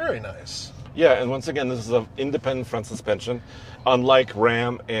driving very nice. Yeah, and once again, this is an independent front suspension, unlike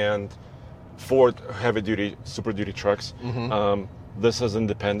Ram and Ford heavy-duty, super-duty trucks. Mm-hmm. This is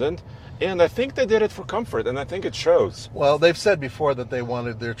independent. And I think they did it for comfort, and I think it shows. Well, they've said before that they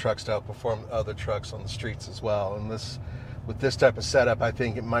wanted their trucks to outperform other trucks on the streets as well. And with this type of setup, I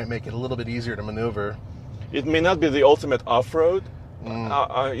think it might make it a little bit easier to maneuver. It may not be the ultimate off-road,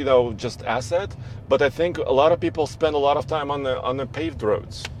 just asset, but I think a lot of people spend a lot of time on the paved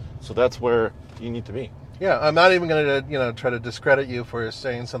roads. So that's where you need to be. Yeah, I'm not even going to try to discredit you for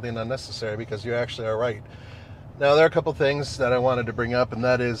saying something unnecessary because you actually are right. Now, there are a couple things that I wanted to bring up, and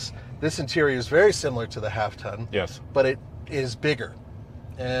that is this interior is very similar to the half-ton. Yes. But it is bigger.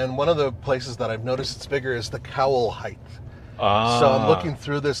 And one of the places that I've noticed it's bigger is the cowl height. So I'm looking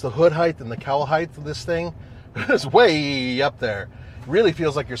through this, the hood height and the cowl height of this thing is way up there. It really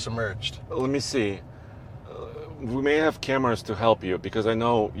feels like you're submerged. Let me see. We may have cameras to help you because I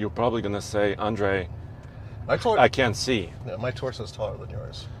know you're probably going to say, Andre, I can't see. Yeah, my torso is taller than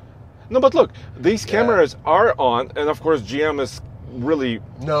yours. No, but look, these cameras are on, and of course GM is really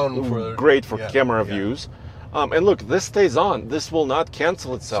great for camera views. And look, this stays on. This will not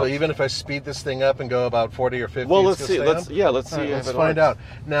cancel itself. So even if I speed this thing up and go about 40 or 50, well, let's see. Let's see. Let's find out.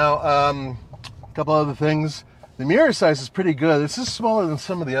 Now, a couple other things. The mirror size is pretty good. This is smaller than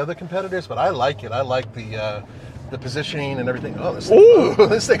some of the other competitors, but I like it. I like the positioning and everything. Oh,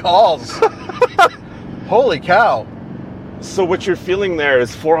 this thing hauls. Holy cow. So what you're feeling there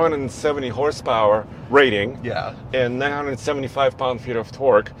is 470 horsepower rating, and 975 pound-feet of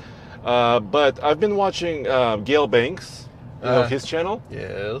torque. But I've been watching Gale Banks, his channel.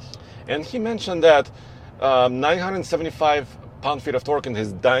 Yes. And he mentioned that 975 pound-feet of torque in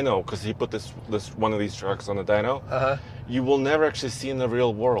his dyno, because he put this one of these trucks on a dyno, you will never actually see in the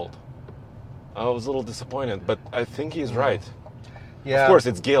real world. I was a little disappointed, but I think he's right. Yeah. Of course,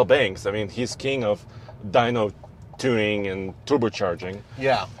 it's Gale Banks. I mean, he's king of dyno tuning and turbocharging.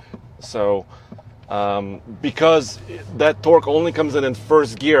 Yeah. So, because that torque only comes in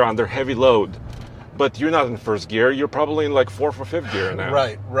first gear under heavy load, but you're not in first gear. You're probably in like fourth or fifth gear now.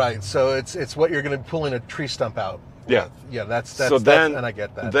 Right. So it's what you're going to be pulling a tree stump out. Yeah. Yeah. That's and I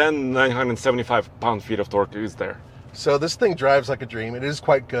get that. Then 975 pound-feet of torque is there. So this thing drives like a dream. It is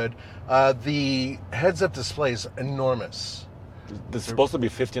quite good. The heads-up display is enormous. This is supposed to be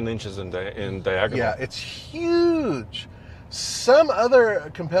 15 inches in diagonal. Yeah, it's huge. Some other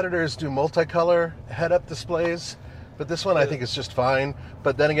competitors do multicolor head-up displays, but this one I think is just fine.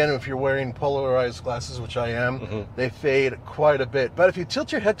 But then again, if you're wearing polarized glasses, which I am, they fade quite a bit. But if you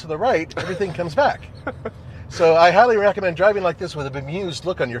tilt your head to the right, everything comes back. So I highly recommend driving like this with a bemused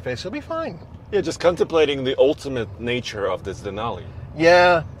look on your face. You'll be fine. Yeah, just contemplating the ultimate nature of this Denali.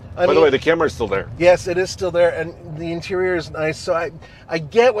 Yeah. By the way, the camera's still there. Yes, it is still there, and the interior is nice. So I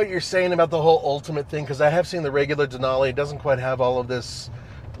get what you're saying about the whole ultimate thing, because I have seen the regular Denali. It doesn't quite have all of this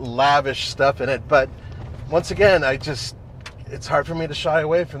lavish stuff in it. But once again, it's hard for me to shy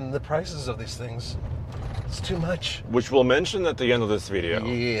away from the prices of these things. It's too much. Which we'll mention at the end of this video.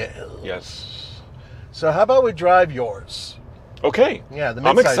 Yes. So how about we drive yours? Okay. Yeah,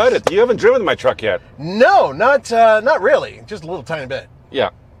 I'm excited. You haven't driven my truck yet. No, not really. Just a little tiny bit. Yeah.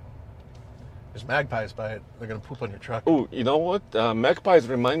 There's magpies by it. They're going to poop on your truck. Oh, you know what? Magpies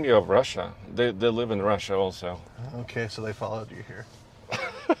remind me of Russia. They live in Russia also. Okay, so they followed you here.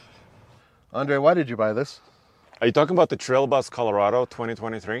 Andre, why did you buy this? Are you talking about the Trail Bus Colorado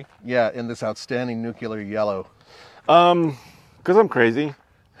 2023? Yeah, in this outstanding nuclear yellow. Because I'm crazy.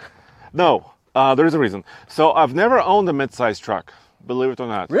 No, there's a reason. So I've never owned a mid-size truck, believe it or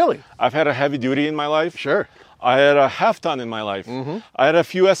not. Really? I've had a heavy duty in my life. Sure. I had a half-ton in my life. I had a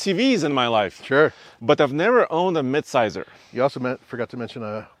few SUVs in my life. Sure. But I've never owned a mid-sizer. You also forgot to mention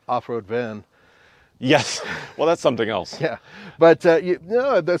a off-road van. Yes. Well, that's something else. Yeah. But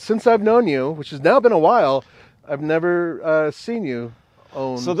since I've known you, which has now been a while, I've never seen you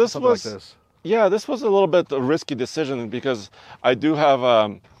own something like this. Yeah, this was a little bit a risky decision because I do have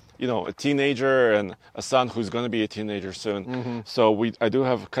a teenager and a son who's going to be a teenager soon. So I do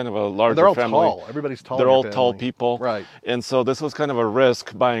have kind of a larger They're all family. tall. Everybody's tall. They're all tall people. Right. And so this was kind of a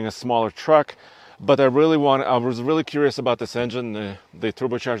risk buying a smaller truck. But I was really curious about this engine, the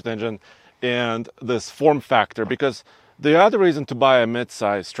turbocharged engine, and this form factor, because the other reason to buy a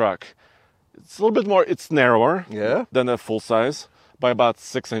mid-size truck, it's a little bit more, it's narrower than a full size by about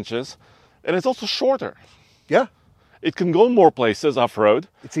 6 inches. And it's also shorter. Yeah. It can go more places off-road.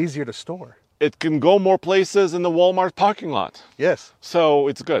 It's easier to store. It can go more places in the Walmart parking lot. Yes. So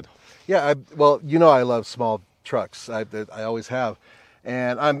it's good. Yeah, I love small trucks. I always have.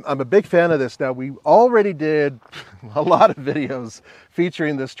 And I'm a big fan of this. Now, we already did a lot of videos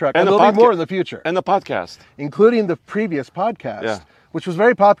featuring this truck. And there'll be more in the future. And the podcast. Including the previous podcast, which was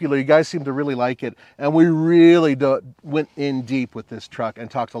very popular. You guys seem to really like it. And we really went in deep with this truck and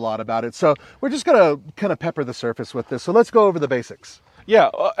talked a lot about it. So we're just going to kind of pepper the surface with this. So let's go over the basics.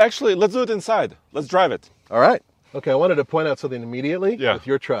 Yeah, actually, let's do it inside. Let's drive it. All right. Okay, I wanted to point out something immediately with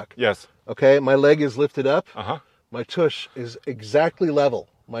your truck. Yes. Okay, my leg is lifted up. Uh-huh. My tush is exactly level.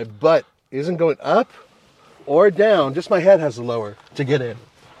 My butt isn't going up or down. Just my head has to lower to get in.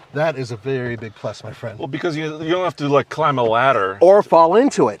 That is a very big plus, my friend. Well, because you don't have to climb a ladder. Or fall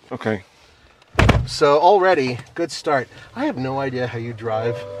into it. Okay. So already, good start. I have no idea how you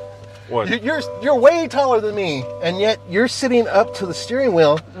drive. What? You're way taller than me, and yet you're sitting up to the steering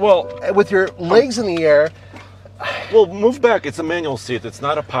wheel. Well, with your legs in the air. Well, move back. It's a manual seat. It's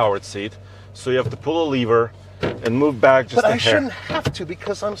not a powered seat. So you have to pull a lever and move back just a hair. But I shouldn't have to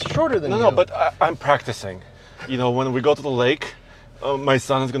because I'm shorter than you. No, but I'm practicing. When we go to the lake, my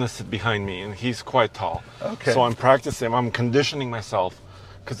son is going to sit behind me, and he's quite tall. Okay. So I'm practicing. I'm conditioning myself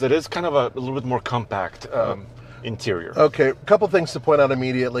because it is kind of a little bit more compact interior. Okay, a couple things to point out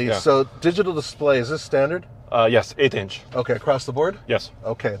immediately. Yeah. So digital display, is this standard? Yes, 8-inch. Okay, across the board? Yes.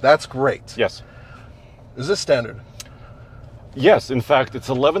 Okay, that's great. Yes. Is this standard? Yes, in fact, it's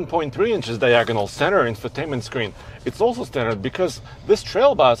 11.3 inches diagonal center infotainment screen. It's also standard because this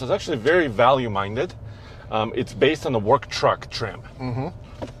trail bus is actually very value-minded. It's based on the work truck trim.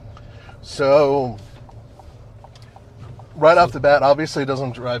 So, right off the bat, obviously it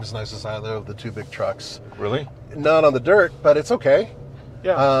doesn't drive as nice as either of the two big trucks. Really? Not on the dirt, but it's okay.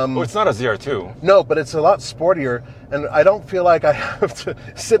 Yeah. It's not a ZR2. No, but it's a lot sportier, and I don't feel like I have to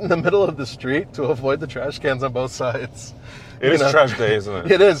sit in the middle of the street to avoid the trash cans on both sides. It is trash day, isn't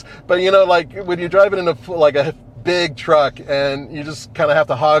it? It is. But, when you're driving in a big truck and you just kind of have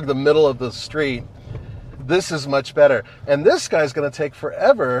to hog the middle of the street, this is much better. And this guy's going to take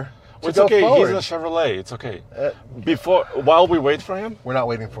forever to go forward. He's in a Chevrolet. It's okay. While we wait for him? We're not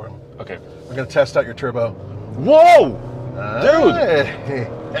waiting for him. Okay. We're going to test out your turbo. Whoa! Dude!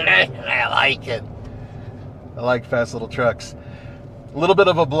 I like it. I like fast little trucks. A little bit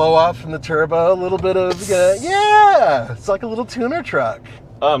of a blow off from the turbo, a little bit of, it's like a little tuner truck.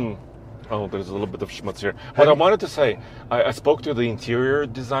 There's a little bit of schmutz here. What I wanted to say, I spoke to the interior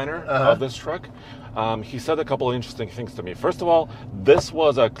designer of this truck. He said a couple of interesting things to me. First of all, this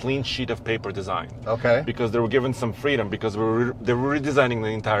was a clean sheet of paper design. Okay. Because they were given some freedom because they were redesigning the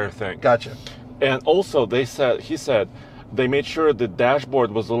entire thing. Gotcha. And also, he said, they made sure the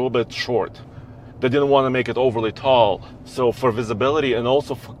dashboard was a little bit short. They didn't want to make it overly tall. So for visibility and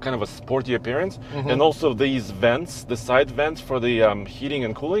also for kind of a sporty appearance. And also these vents, the side vents for the heating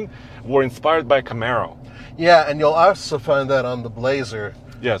and cooling, were inspired by Camaro. Yeah, and you'll also find that on the Blazer.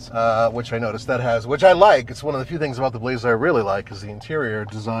 Yes. Which I noticed which I like. It's one of the few things about the Blazer I really like is the interior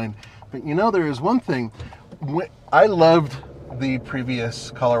design. But there is one thing. I loved the previous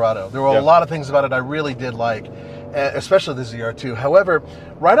Colorado. There were a lot of things about it I really did like. Especially the ZR2. However,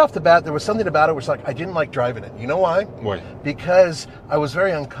 right off the bat, there was something about it which I didn't like driving it. You know why? Why? Because I was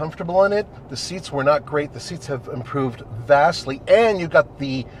very uncomfortable in it. The seats were not great. The seats have improved vastly, and you got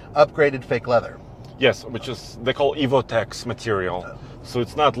the upgraded fake leather. Yes, which is they call Evotex material. So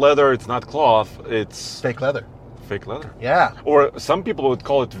it's not leather, it's not cloth, it's fake leather. Fake leather. Yeah. Or some people would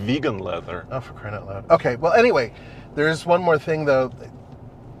call it vegan leather. Oh, for crying out loud. Okay. Well, anyway, there's one more thing though.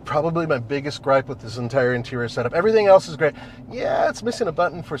 probably my biggest gripe with this entire interior setup. Everything else is great. Yeah, it's missing a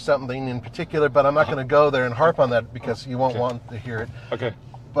button for something in particular, but I'm not going to go there and harp on that because you won't want to hear it. Okay.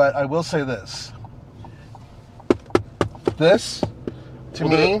 But I will say this. This, to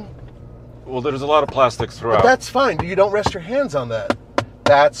me... Well, there's a lot of plastics throughout. But that's fine. You don't rest your hands on that.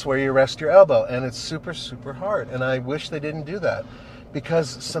 That's where you rest your elbow, and it's super, super hard. And I wish they didn't do that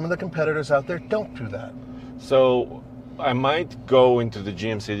because some of the competitors out there don't do that. So I might go into the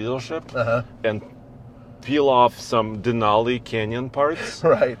GMC dealership and peel off some Denali Canyon parts,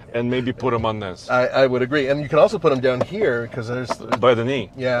 right, and maybe put them on this. I would agree, and you can also put them down here because there's by the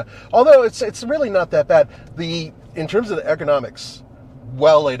knee. Yeah, although it's really not that bad. In terms of the ergonomics,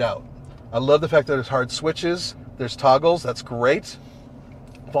 well laid out. I love the fact that there's hard switches, there's toggles. That's great.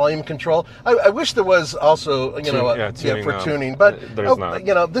 Volume control. I wish there was also tuning, for tuning, but there's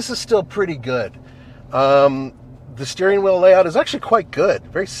not. This is still pretty good. The steering wheel layout is actually quite good,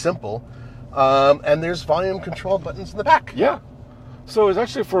 very simple, and there's volume control buttons in the back. Yeah. So it's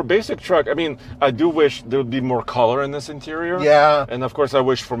actually for a basic truck. I mean, I do wish there would be more color in this interior. Yeah. And of course, I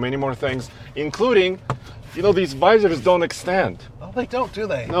wish for many more things, including, these visors don't extend. Oh, they don't, do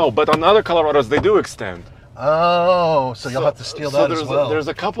they? No, but on other Colorados, they do extend. Oh, so you'll have to steal that as well. There's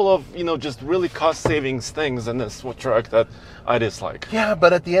a couple of, just really cost savings things in this truck that I dislike. Yeah,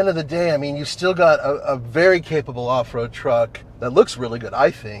 but at the end of the day, I mean, you still got a very capable off-road truck that looks really good,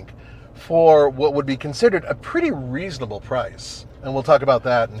 I think, for what would be considered a pretty reasonable price. And we'll talk about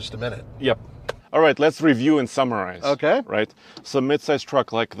that in just a minute. Yep. All right, let's review and summarize. Okay. Right? So mid-size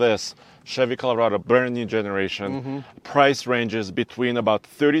truck like this, Chevy Colorado, brand new generation, price ranges between about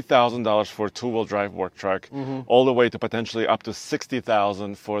 $30,000 for a two-wheel drive work truck, all the way to potentially up to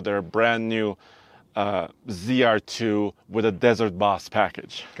 $60,000 for their brand new ZR2 with a Desert Boss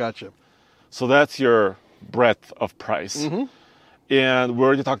package. Gotcha. So that's your breadth of price. And we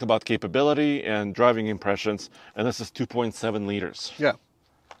already talked about capability and driving impressions, and this is 2.7 liters. Yeah.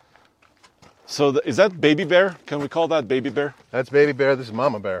 So is that Baby Bear? Can we call that Baby Bear? That's Baby Bear. This is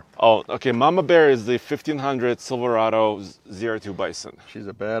Mama Bear. Oh, okay. Mama Bear is the 1500 Silverado ZR2 Bison. She's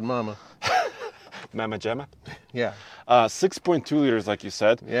a bad mama. Mama Gemma? Yeah. 6.2 liters, like you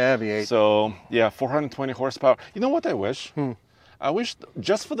said. Yeah, V8. So, 420 horsepower. You know what I wish? I wish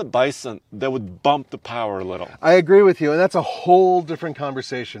just for the Bison, they would bump the power a little. I agree with you, and that's a whole different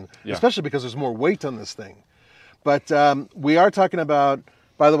conversation, Yeah. especially because there's more weight on this thing. But we are talking about,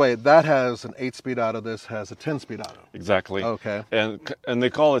 by the way, that has an 8-speed auto, this has a 10-speed auto. Exactly. Okay. And they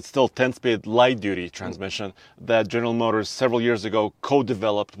call it still 10-speed light-duty transmission that General Motors several years ago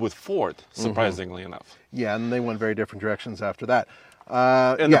co-developed with Ford, surprisingly enough. Yeah, and they went very different directions after that.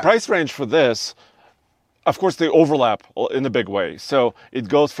 And the price range for this, of course, they overlap in a big way. So it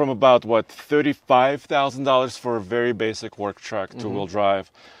goes from about, $35,000 for a very basic work truck, two-wheel drive,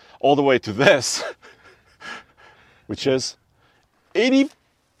 all the way to this, which is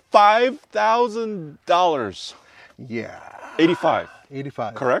 $85,000. Yeah. 85.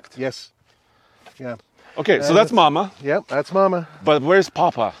 85. Correct? Yes. Yeah. Okay, so that's Mama. Yep, that's Mama. But where's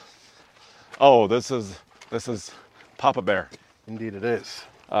Papa? Oh, this is Papa Bear. Indeed it is.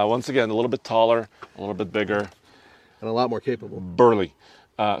 Once again, a little bit taller, a little bit bigger. And a lot more capable. Burly.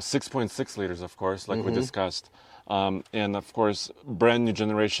 6.6 liters, of course, like we discussed. And of course, brand new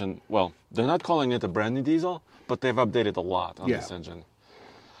generation. Well, they're not calling it a brand new diesel, but they've updated a lot on this engine.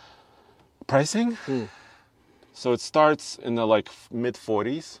 Pricing? So it starts in the mid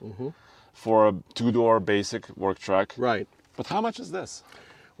 40s for a two-door basic work truck. Right. But how much is this?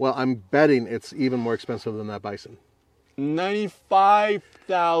 Well, I'm betting it's even more expensive than that Bison.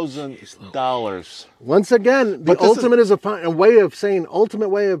 $95,000. Once again, the ultimate is a way of saying ultimate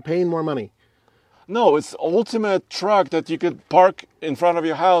way of paying more money. No, it's ultimate truck that you could park in front of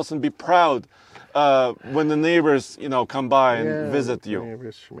your house and be proud when the neighbors, come by and visit you.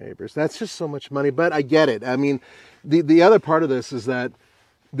 Neighbors. That's just so much money, but I get it. I mean, the other part of this is that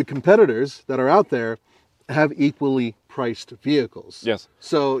the competitors that are out there have equally priced vehicles. Yes.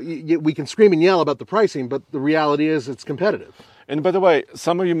 So we can scream and yell about the pricing, but the reality is it's competitive. And by the way,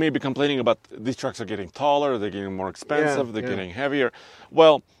 some of you may be complaining about these trucks are getting taller, they're getting more expensive, they're getting heavier.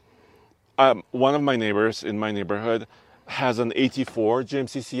 Well, one of my neighbors in my neighborhood has an 84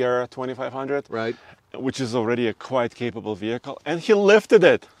 GMC Sierra 2500, right, which is already a quite capable vehicle, and he lifted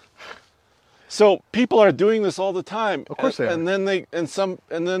it. So people are doing this all the time. Of course they are. And then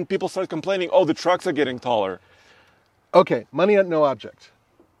people start complaining, oh, the trucks are getting taller. Okay, money at no object.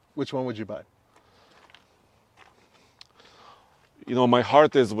 Which one would you buy? My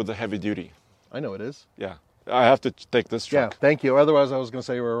heart is with the heavy duty. I know it is. Yeah. I have to take this truck. Yeah, thank you. Otherwise, I was going to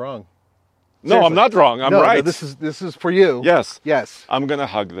say you were wrong. No, I'm not wrong. I'm No, right. this is for you. Yes. Yes. I'm gonna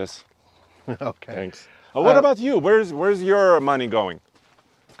hug this. Okay. Thanks. What about you? Where's your money going?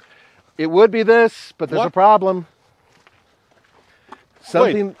 It would be this, but there's What? a problem.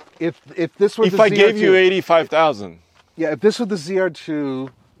 Something. If this were If the I gave ZR2, you 85,000. yeah, if this was the ZR2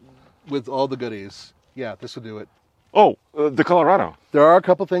 with all the goodies, yeah, this would do it. Oh, the Colorado. There are a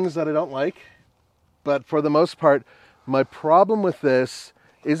couple things that I don't like, but for the most part, my problem with this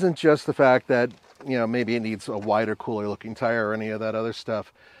isn't just the fact that, maybe it needs a wider, cooler looking tire or any of that other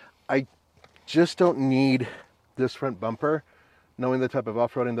stuff. I just don't need this front bumper. Knowing the type of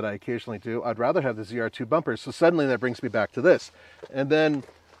off-roading that I occasionally do, I'd rather have the ZR2 bumper. So suddenly that brings me back to this. And then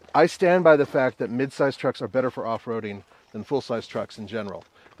I stand by the fact that mid-size trucks are better for off-roading than full-size trucks in general.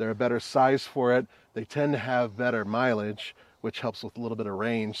 They're a better size for it. They tend to have better mileage, which helps with a little bit of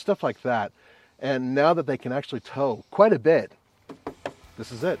range, stuff like that. And now that they can actually tow quite a bit,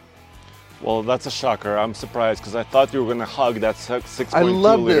 this is it. Well, that's a shocker. I'm surprised because I thought you were going to hug that 6.2 I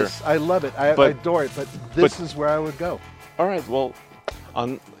love liter. this. I love it. I adore it. But this is where I would go. All right. Well,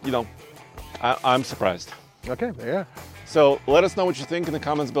 I'm surprised. Okay, there you are. So let us know what you think in the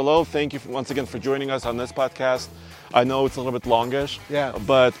comments below. Thank you once again for joining us on this podcast. I know it's a little bit longish, Yeah.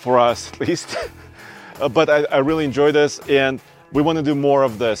 but for us at least. But I really enjoy this, and we want to do more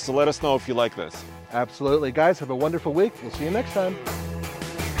of this. So let us know if you like this. Absolutely. Guys, have a wonderful week. We'll see you next time.